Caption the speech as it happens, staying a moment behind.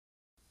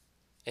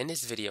In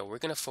this video, we're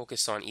going to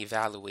focus on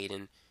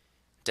evaluating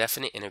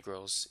definite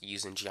integrals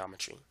using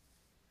geometry.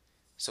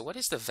 So what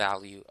is the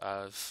value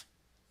of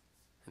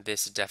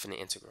this definite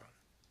integral?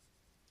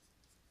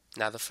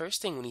 Now the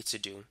first thing we need to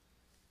do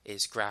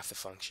is graph the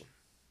function.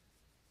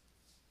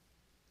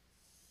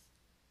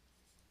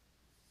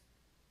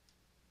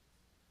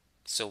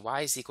 So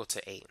y is equal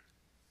to 8.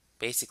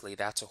 Basically,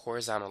 that's a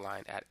horizontal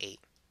line at 8.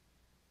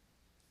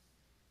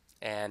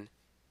 And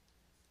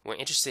we're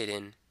interested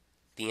in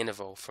the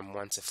interval from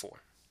 1 to 4.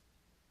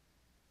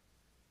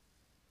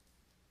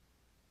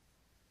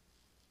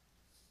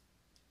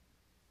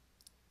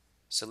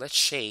 So let's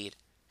shade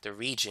the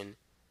region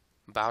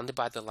bounded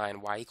by the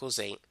line y equals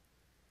 8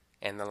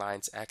 and the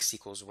lines x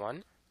equals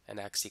 1 and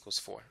x equals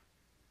 4.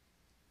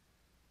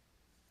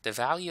 The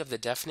value of the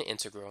definite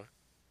integral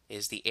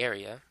is the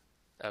area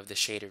of the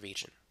shaded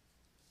region.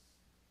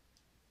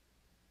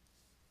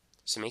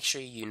 So make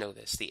sure you know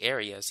this. The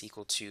area is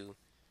equal to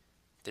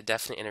the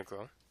definite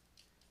integral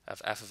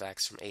of f of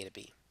x from a to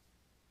b.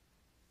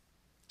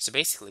 So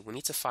basically, we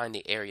need to find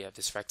the area of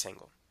this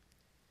rectangle.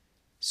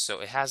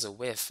 So it has a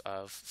width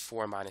of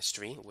 4 minus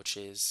 3,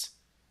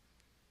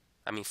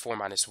 4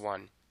 minus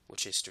 1,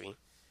 which is 3,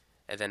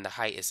 and then the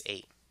height is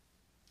 8.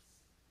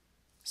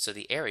 So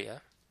the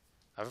area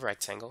of a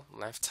rectangle,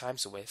 length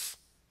times width,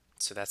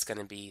 so that's going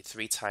to be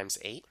 3 times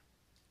 8,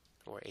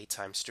 or 8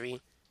 times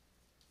 3,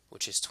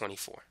 which is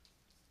 24.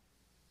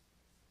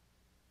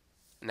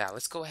 Now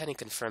let's go ahead and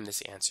confirm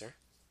this answer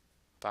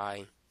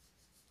by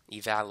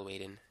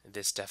evaluating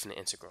this definite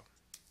integral.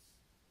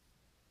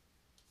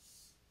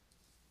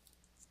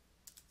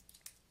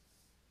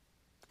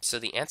 So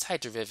the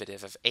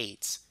antiderivative of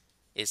 8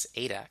 is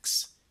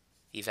 8x,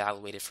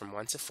 evaluated from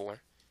 1 to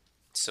 4.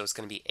 So it's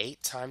going to be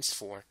 8 times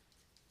 4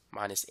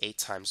 minus 8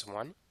 times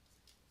 1.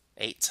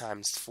 8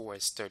 times 4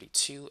 is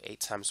 32. 8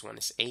 times 1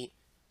 is 8.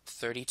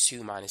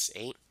 32 minus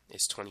 8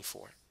 is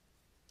 24.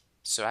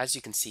 So as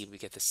you can see, we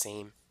get the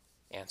same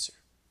answer.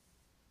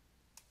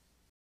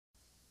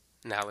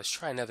 Now let's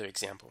try another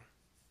example.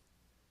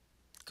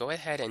 Go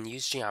ahead and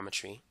use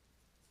geometry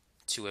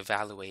to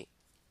evaluate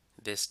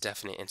this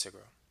definite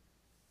integral.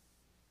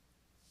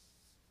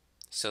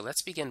 So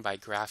let's begin by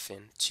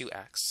graphing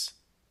 2x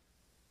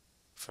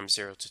from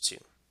 0 to 2.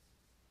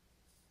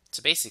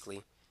 So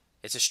basically,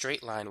 it's a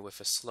straight line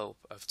with a slope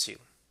of 2.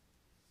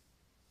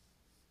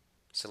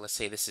 So let's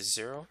say this is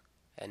 0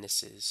 and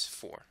this is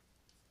 4.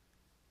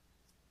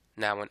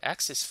 Now when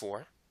x is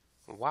 4,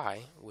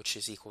 y, which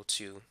is equal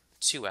to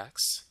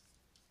 2x,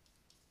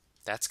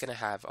 that's going to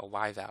have a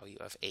y value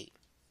of 8.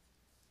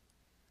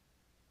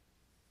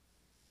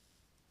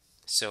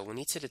 So we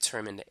need to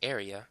determine the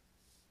area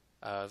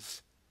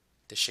of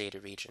the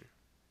shaded region.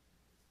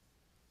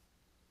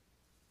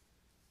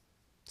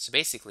 So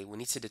basically, we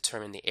need to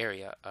determine the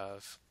area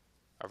of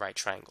a right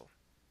triangle.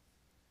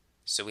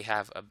 So we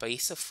have a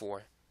base of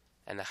 4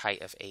 and a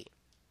height of 8.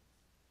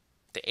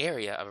 The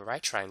area of a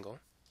right triangle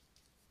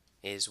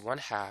is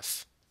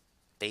 1/2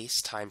 base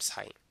times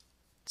height.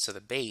 So the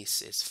base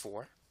is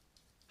 4,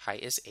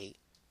 height is 8.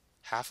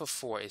 Half of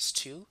 4 is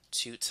 2.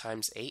 2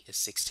 times 8 is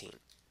 16.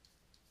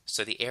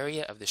 So the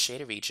area of the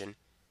shaded region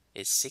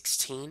is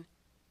 16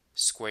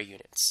 square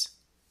units.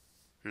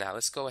 Now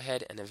let's go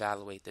ahead and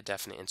evaluate the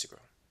definite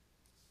integral.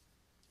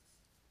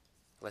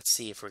 Let's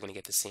see if we're going to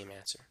get the same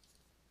answer.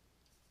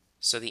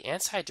 So the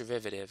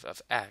antiderivative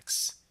of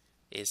x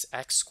is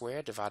x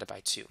squared divided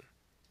by 2.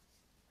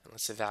 And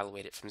let's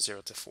evaluate it from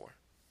 0 to 4.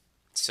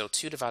 So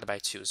 2 divided by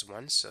 2 is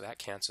 1, so that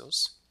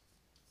cancels.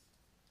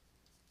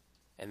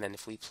 And then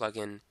if we plug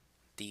in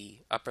the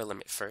upper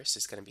limit first,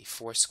 it's going to be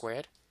 4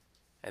 squared.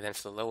 And then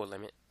for the lower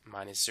limit,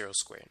 minus 0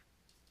 squared.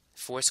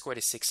 4 squared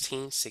is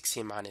 16.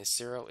 16 minus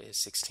 0 is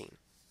 16.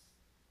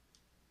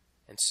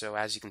 And so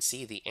as you can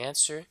see, the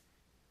answer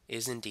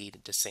is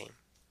indeed the same.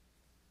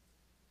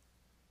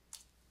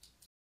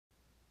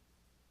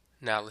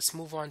 Now let's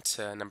move on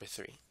to number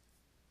 3.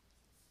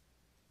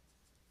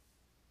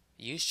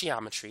 Use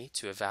geometry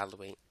to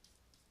evaluate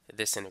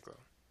this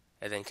integral,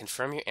 and then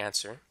confirm your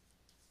answer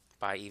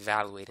by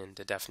evaluating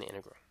the definite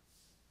integral.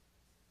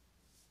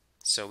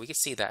 So we can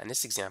see that in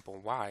this example,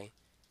 y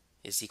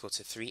is equal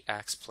to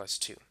 3x plus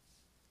 2.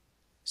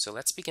 So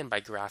let's begin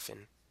by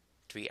graphing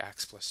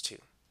 3x plus 2.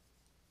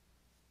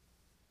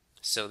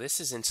 So this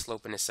is in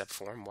slope-intercept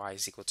form. Y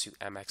is equal to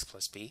mx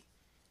plus b.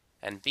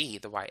 And b,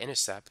 the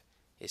y-intercept,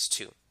 is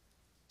 2.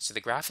 So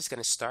the graph is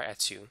going to start at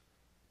 2,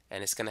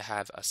 and it's going to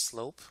have a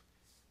slope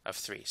of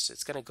 3. So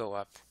it's going to go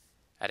up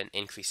at an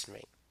increasing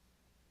rate.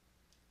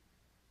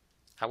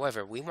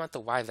 However, we want the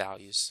y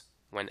values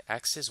when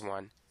x is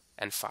 1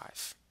 and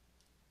 5.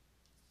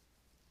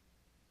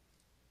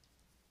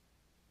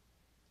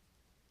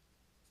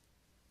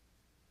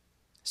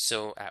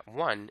 So at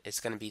 1, it's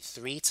going to be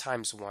 3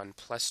 times 1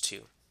 plus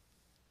 2.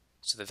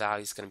 So the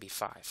value is going to be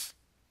 5.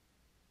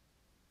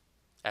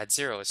 At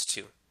 0 is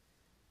 2.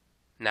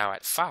 Now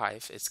at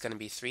 5, it's going to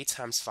be 3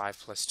 times 5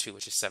 plus 2,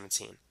 which is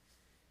 17,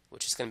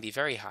 which is going to be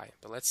very high.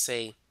 But let's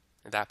say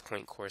that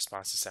point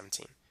corresponds to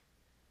 17.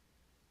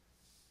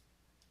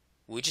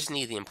 We just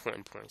need the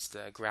important points.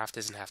 The graph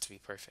doesn't have to be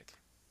perfect.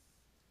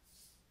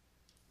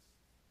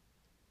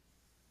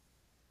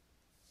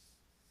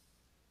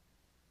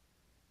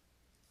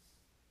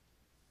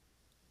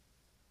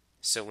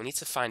 So we need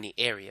to find the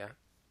area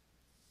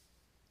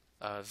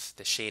of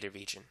the shaded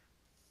region.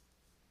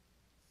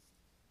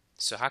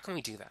 So how can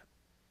we do that?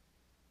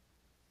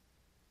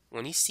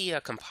 When you see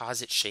a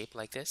composite shape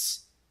like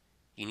this,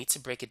 you need to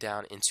break it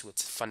down into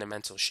its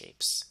fundamental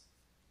shapes.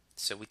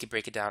 So we could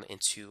break it down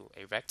into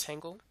a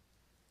rectangle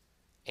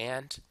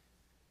and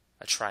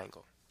a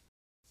triangle.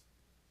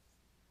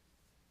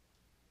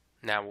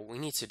 Now what we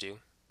need to do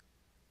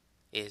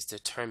is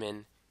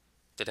determine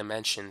the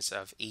dimensions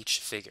of each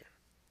figure.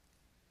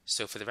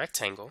 So for the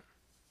rectangle,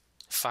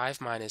 5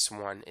 minus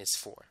 1 is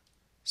 4.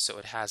 So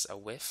it has a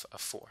width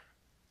of 4.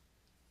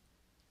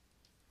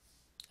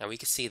 And we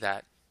can see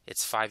that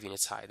it's 5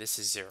 units high. This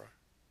is 0.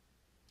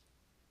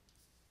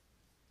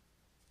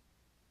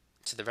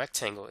 To the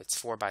rectangle, it's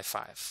 4 by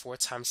 5. 4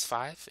 times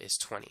 5 is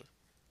 20.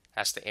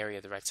 That's the area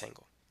of the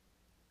rectangle.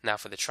 Now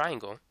for the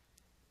triangle,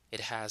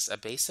 it has a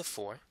base of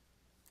 4,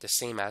 the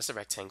same as the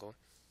rectangle,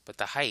 but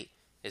the height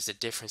is the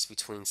difference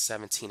between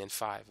 17 and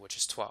 5, which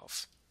is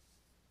 12.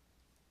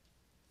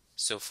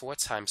 So 4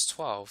 times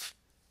 12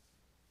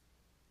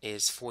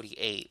 is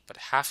 48, but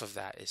half of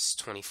that is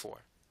 24,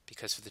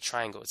 because for the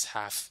triangle, it's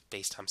half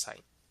base times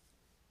height.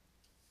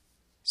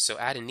 So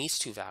adding these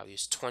two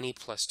values, 20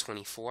 plus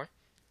 24,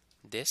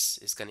 this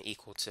is going to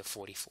equal to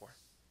 44.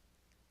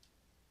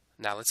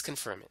 Now let's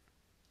confirm it.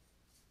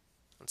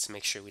 Let's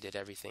make sure we did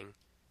everything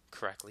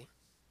correctly.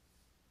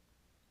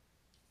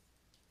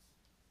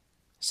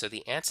 So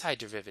the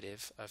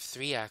antiderivative of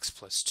 3x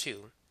plus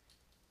 2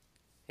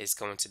 is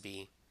going to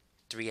be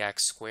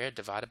 3x squared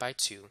divided by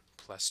 2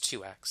 plus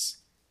 2x,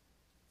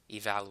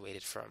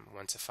 evaluated from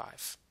 1 to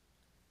 5.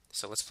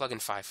 So let's plug in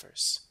 5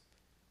 first.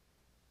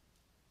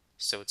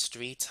 So it's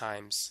 3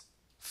 times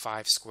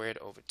 5 squared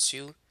over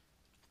 2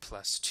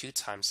 plus 2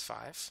 times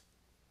 5,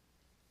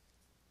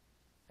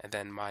 and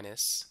then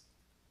minus,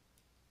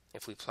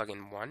 if we plug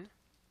in 1,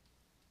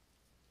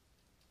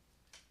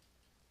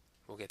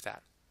 we'll get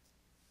that.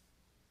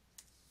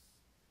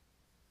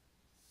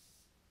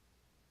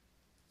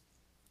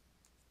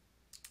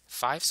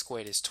 Five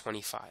squared is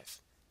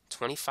 25.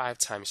 25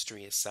 times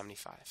 3 is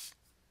 75.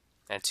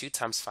 And 2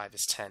 times 5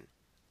 is 10.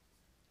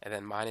 And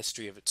then minus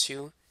 3 over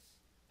 2,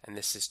 and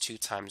this is 2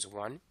 times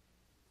 1,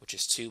 which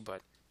is 2,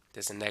 but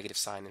there's a negative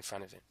sign in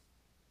front of it.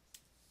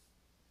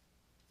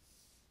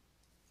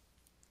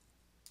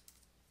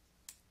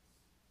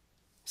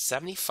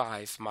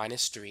 (75)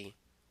 minus 3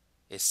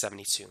 is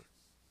 72.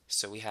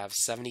 So we have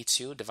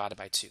 72 divided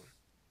by 2.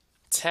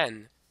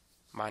 10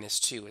 minus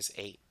 2 is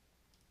 8.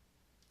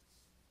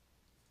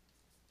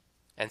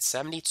 And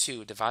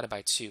 72 divided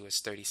by 2 is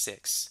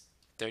 36.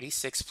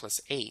 36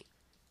 plus 8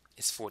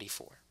 is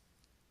 44.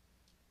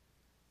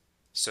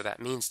 So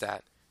that means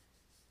that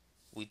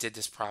we did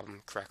this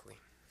problem correctly.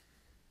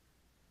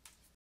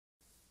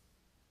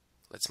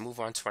 Let's move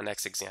on to our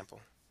next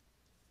example.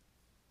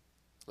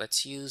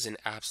 Let's use an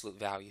absolute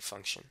value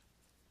function.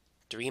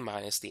 3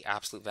 minus the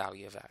absolute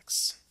value of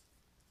x.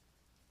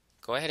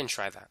 Go ahead and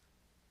try that.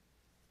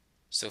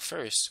 So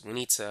first, we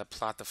need to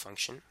plot the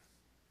function.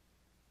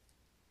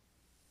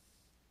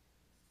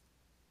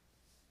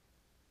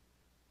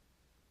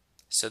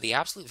 So the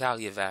absolute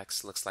value of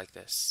x looks like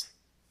this.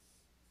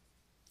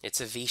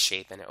 It's a V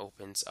shape and it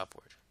opens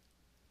upward.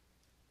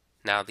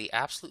 Now the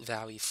absolute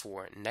value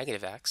for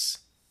negative x,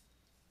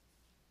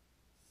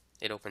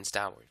 it opens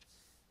downward.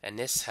 And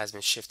this has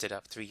been shifted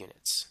up 3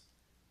 units.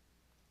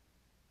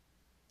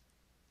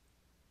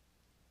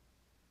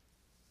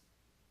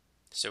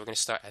 So we're going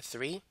to start at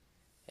 3,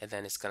 and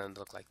then it's going to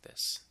look like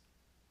this.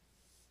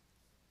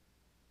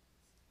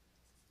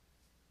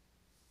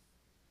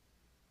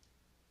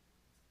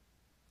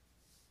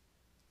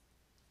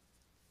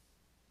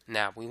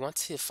 Now we want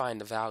to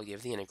find the value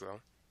of the integral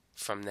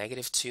from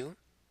negative 2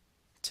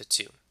 to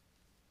 2.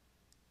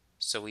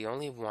 So we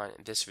only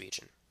want this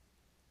region.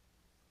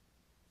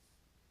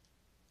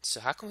 So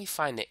how can we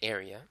find the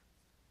area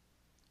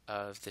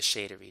of the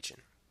shaded region?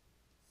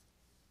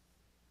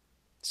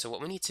 So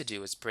what we need to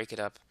do is break it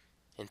up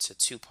into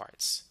 2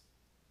 parts.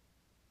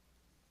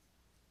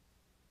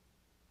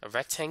 A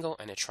rectangle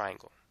and a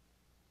triangle.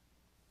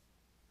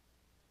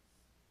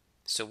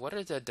 So what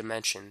are the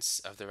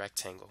dimensions of the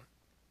rectangle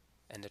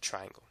and the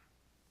triangle?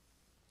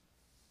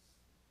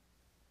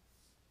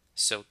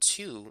 So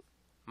 2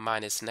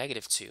 minus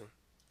negative 2,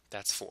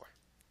 that's 4.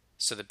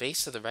 So the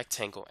base of the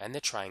rectangle and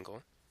the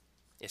triangle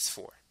is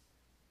 4.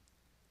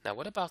 Now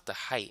what about the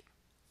height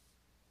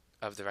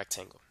of the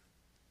rectangle?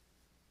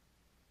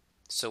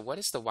 So what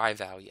is the y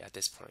value at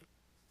this point?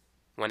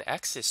 When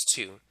x is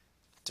 2,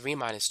 3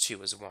 minus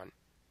 2 is 1.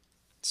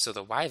 So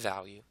the y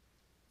value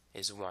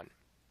is 1.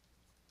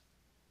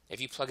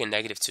 If you plug in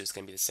negative 2, it's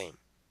going to be the same.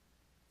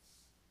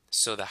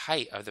 So the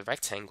height of the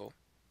rectangle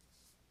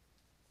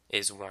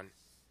is 1.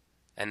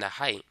 And the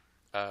height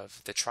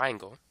of the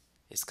triangle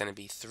is going to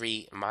be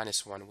 3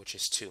 minus 1, which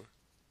is 2.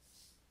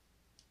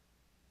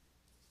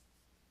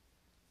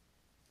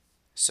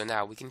 So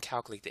now we can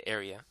calculate the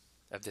area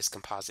of this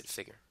composite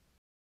figure.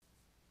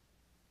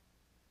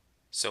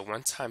 So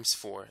 1 times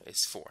 4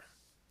 is 4.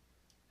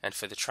 And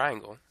for the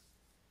triangle,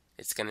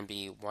 it's going to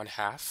be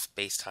 1/2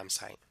 base times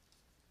height.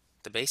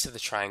 The base of the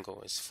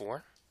triangle is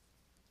 4,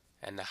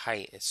 and the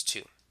height is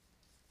 2.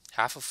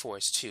 Half of 4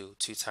 is 2.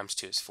 2 times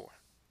 2 is 4.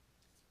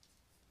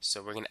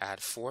 So we're going to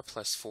add 4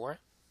 plus 4,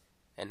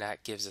 and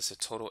that gives us a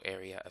total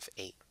area of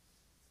 8.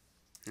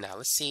 Now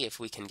let's see if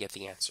we can get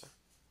the answer.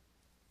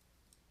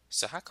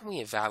 So how can we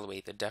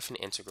evaluate the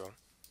definite integral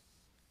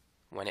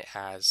when it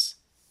has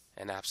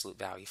an absolute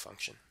value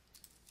function?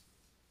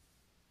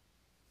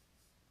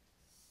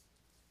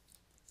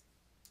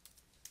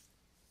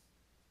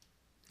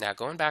 Now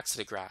going back to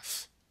the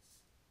graph,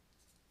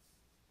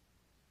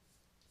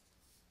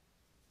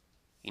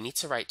 you need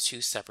to write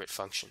two separate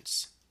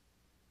functions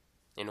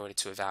in order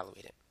to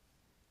evaluate it.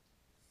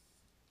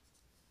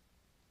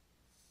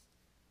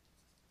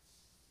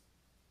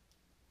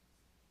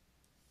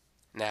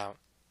 Now,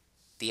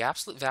 the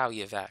absolute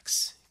value of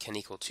x can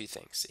equal two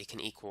things. It can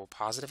equal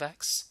positive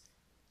x,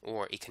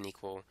 or it can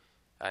equal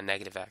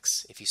negative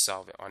x if you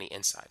solve it on the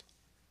inside.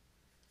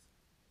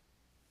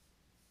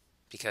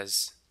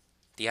 Because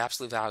the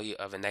absolute value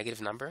of a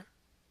negative number,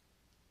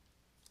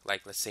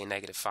 like let's say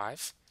negative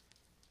 5,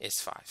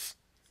 is 5.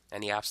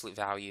 And the absolute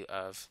value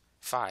of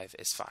 5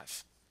 is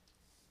 5.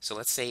 So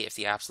let's say if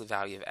the absolute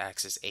value of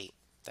x is 8,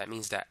 that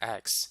means that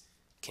x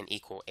can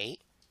equal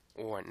 8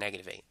 or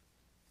negative 8.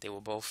 They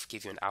will both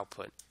give you an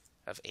output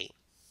of 8.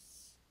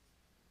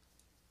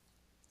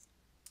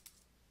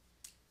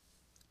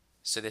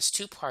 So there's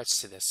two parts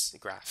to this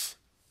graph,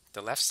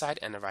 the left side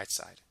and the right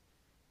side.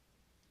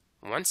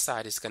 One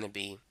side is going to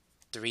be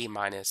 3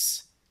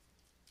 minus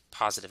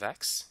positive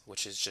x,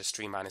 which is just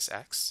 3 minus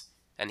x,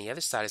 and the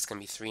other side is going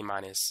to be 3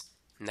 minus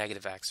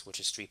negative x, which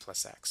is 3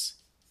 plus x.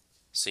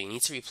 So you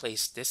need to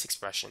replace this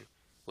expression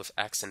with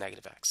x and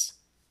negative x.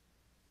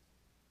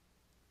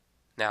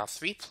 Now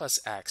 3 plus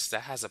x,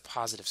 that has a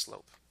positive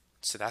slope.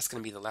 So that's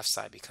going to be the left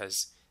side,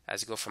 because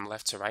as you go from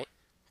left to right,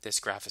 this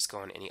graph is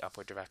going in the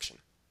upward direction.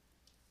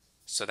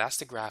 So that's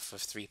the graph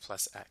of 3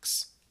 plus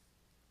x.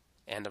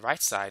 And the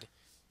right side,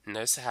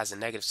 notice it has a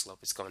negative slope,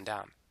 it's going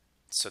down.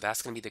 So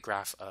that's going to be the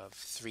graph of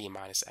 3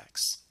 minus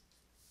x.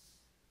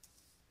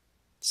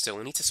 So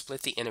we need to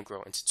split the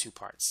integral into two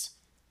parts,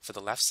 for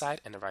the left side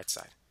and the right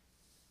side.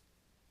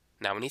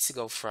 Now we need to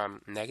go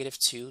from negative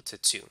 2 to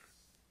 2.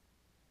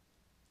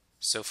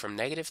 So from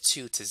negative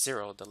 2 to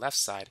 0, the left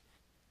side,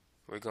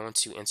 we're going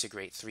to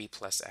integrate 3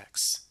 plus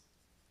x.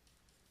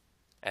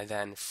 And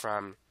then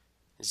from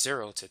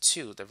 0 to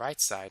 2, the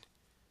right side,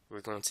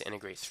 we're going to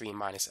integrate 3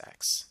 minus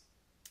x.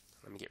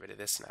 Let me get rid of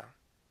this now.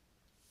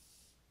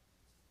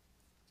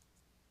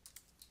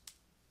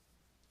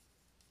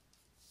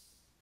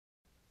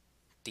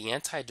 The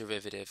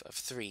antiderivative of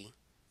 3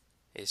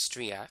 is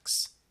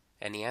 3x,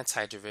 and the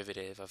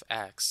antiderivative of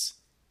x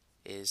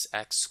is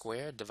x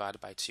squared divided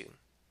by 2,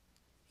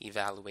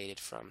 evaluated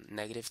from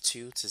negative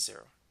 2 to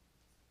 0.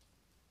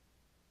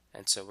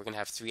 And so we're going to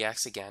have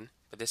 3x again,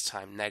 but this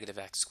time negative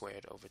x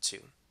squared over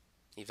 2,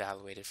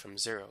 evaluated from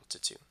 0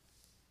 to 2.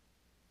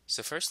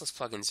 So first let's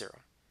plug in 0.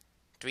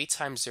 3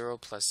 times 0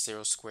 plus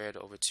 0 squared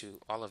over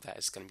 2, all of that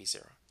is going to be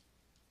 0.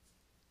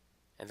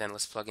 And then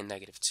let's plug in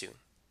negative 2.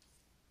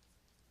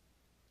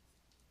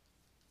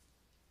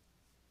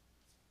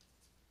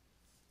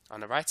 On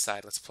the right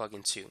side, let's plug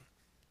in 2.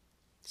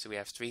 So we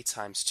have 3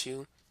 times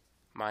 2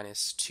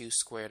 minus 2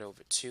 squared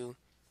over 2,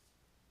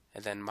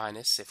 and then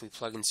minus, if we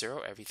plug in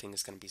 0, everything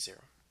is going to be 0.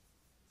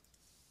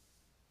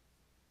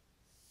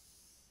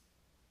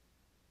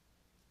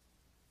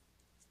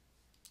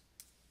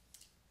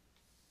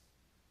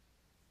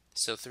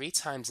 So 3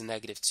 times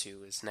negative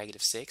 2 is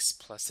negative 6,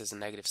 plus there's a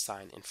negative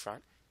sign in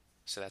front,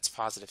 so that's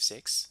positive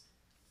 6.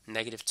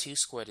 Negative 2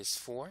 squared is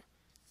 4,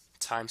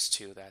 times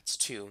 2, that's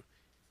 2.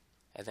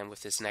 And then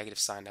with this negative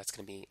sign, that's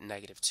going to be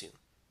negative 2.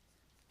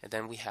 And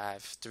then we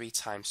have 3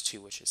 times 2,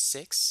 which is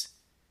 6.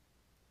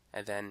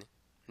 And then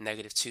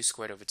negative 2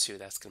 squared over 2,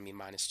 that's going to be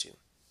minus 2.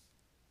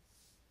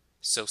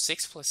 So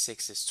 6 plus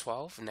 6 is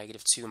 12.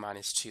 Negative 2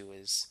 minus 2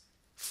 is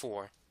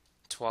 4.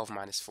 12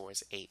 minus 4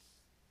 is 8.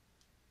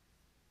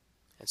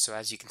 And so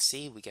as you can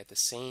see, we get the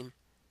same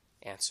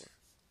answer.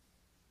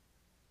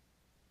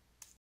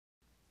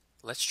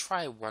 Let's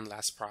try one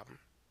last problem.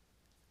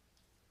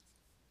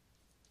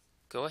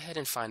 Go ahead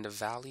and find the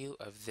value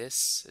of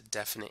this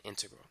definite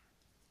integral.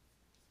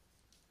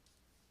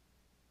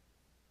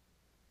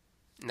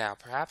 Now,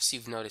 perhaps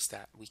you've noticed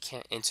that we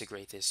can't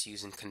integrate this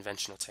using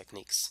conventional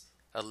techniques.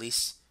 At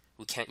least,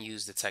 we can't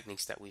use the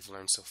techniques that we've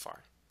learned so far.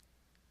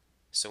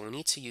 So we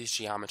need to use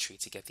geometry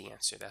to get the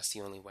answer. That's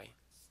the only way.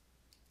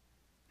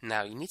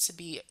 Now, you need to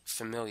be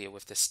familiar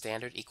with the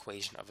standard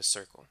equation of a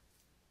circle.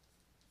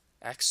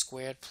 X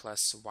squared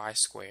plus y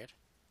squared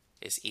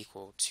is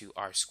equal to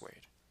r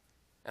squared.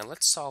 And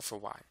let's solve for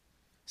y.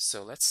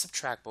 So let's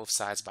subtract both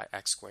sides by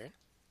x squared.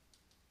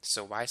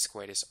 So y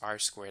squared is r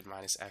squared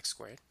minus x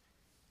squared.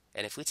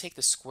 And if we take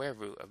the square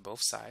root of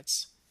both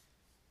sides,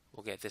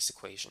 we'll get this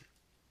equation.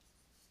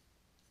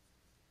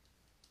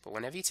 But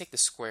whenever you take the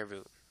square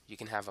root, you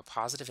can have a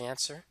positive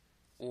answer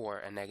or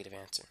a negative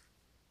answer.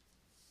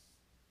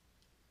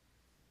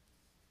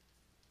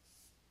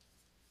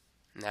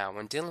 Now,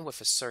 when dealing with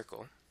a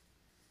circle,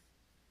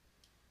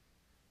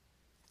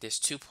 there's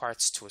two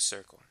parts to a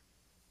circle: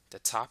 the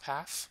top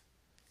half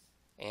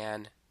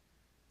and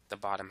the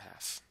bottom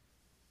half.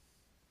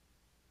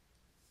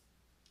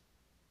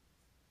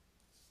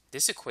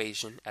 This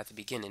equation at the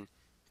beginning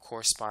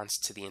corresponds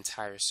to the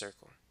entire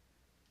circle.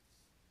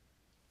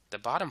 The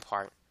bottom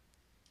part,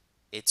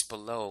 it's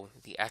below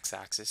the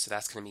x-axis, so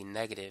that's going to be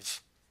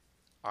negative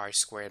r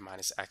squared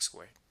minus x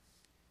squared.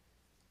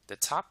 The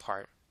top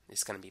part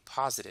is going to be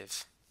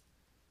positive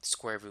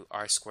square root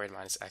r squared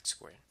minus x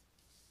squared.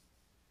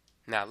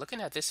 Now, looking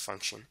at this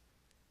function,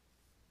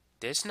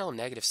 there's no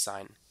negative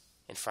sign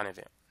in front of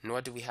it,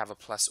 nor do we have a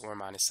plus or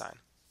minus sign.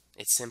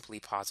 It's simply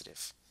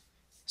positive.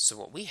 So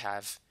what we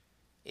have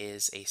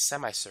is a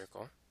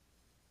semicircle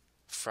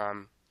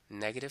from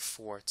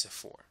 -4 to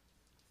 4.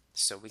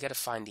 So we got to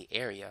find the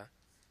area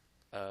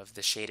of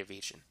the shaded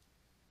region.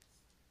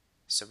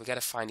 So we got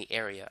to find the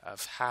area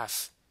of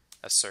half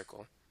a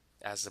circle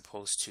as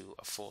opposed to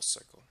a full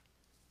circle.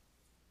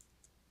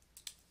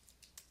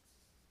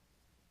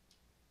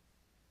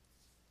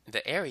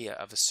 The area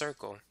of a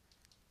circle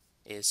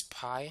is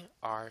pi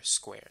r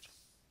squared.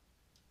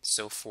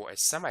 So for a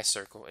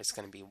semicircle, it's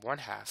going to be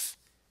 1/2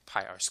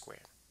 pi r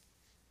squared.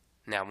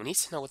 Now we need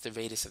to know what the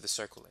radius of the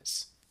circle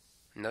is.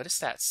 Notice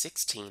that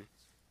 16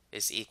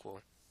 is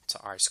equal to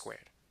r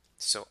squared.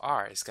 So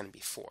r is going to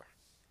be 4.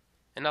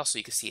 And also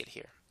you can see it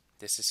here.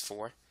 This is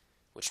 4,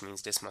 which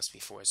means this must be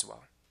 4 as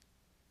well.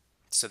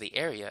 So the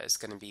area is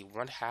going to be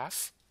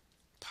 1/2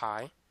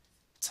 pi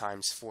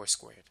times 4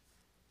 squared.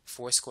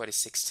 4 squared is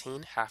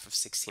 16, half of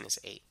 16 is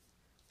 8.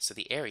 So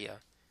the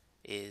area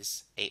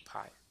is 8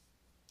 pi.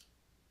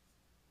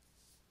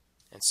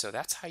 And so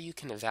that's how you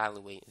can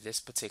evaluate this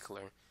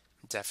particular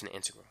definite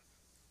integral.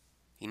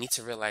 You need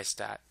to realize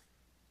that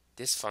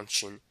this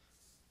function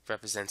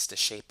represents the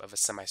shape of a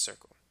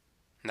semicircle.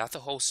 Not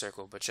the whole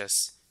circle, but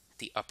just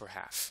the upper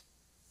half.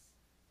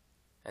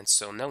 And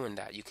so knowing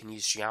that, you can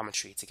use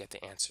geometry to get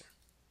the answer.